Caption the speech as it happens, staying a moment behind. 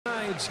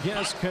tonight's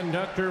guest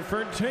conductor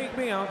for Take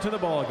Me Out to the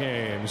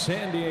Ballgame,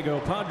 San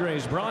Diego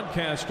Padres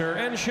broadcaster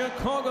and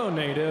Chicago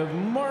native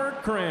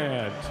Mark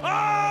Grant. All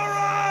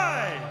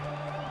right!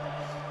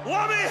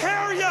 Let me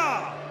hear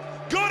ya!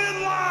 Good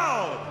and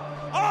loud!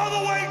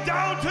 All the way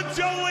down to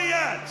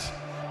Joliet!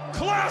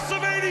 Class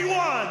of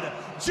 '81!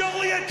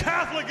 Joliet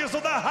Catholic is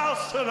in the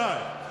house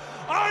tonight!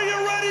 Are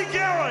you ready,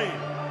 Gary?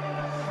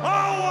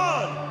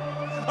 A1,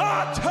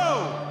 A2,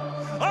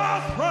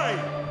 A3!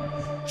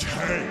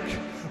 Take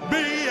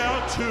me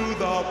out to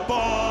the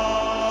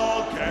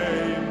ball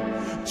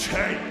game.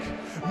 Take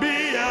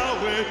me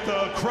out with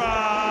the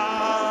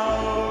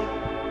crowd.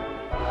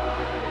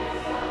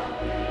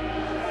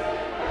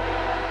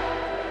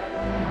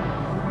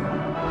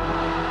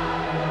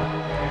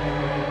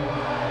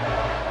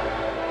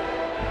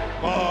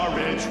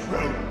 Orange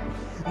root,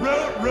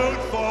 root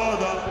for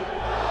the.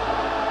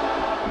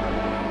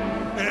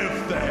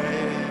 If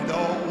they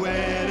don't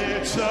win,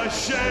 it's a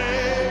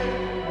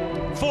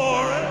shame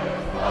for it.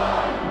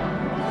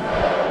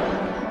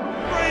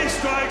 3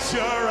 strikes,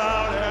 you're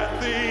out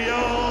at the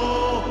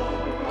old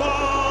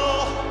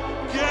ball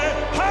game.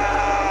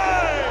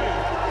 Hey!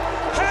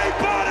 Hey,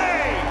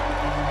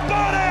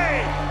 buddy!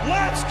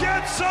 Let's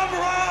get some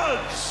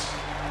runs!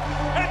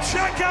 And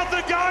check out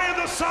the guy in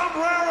the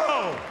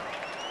sombrero!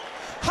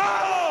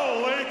 How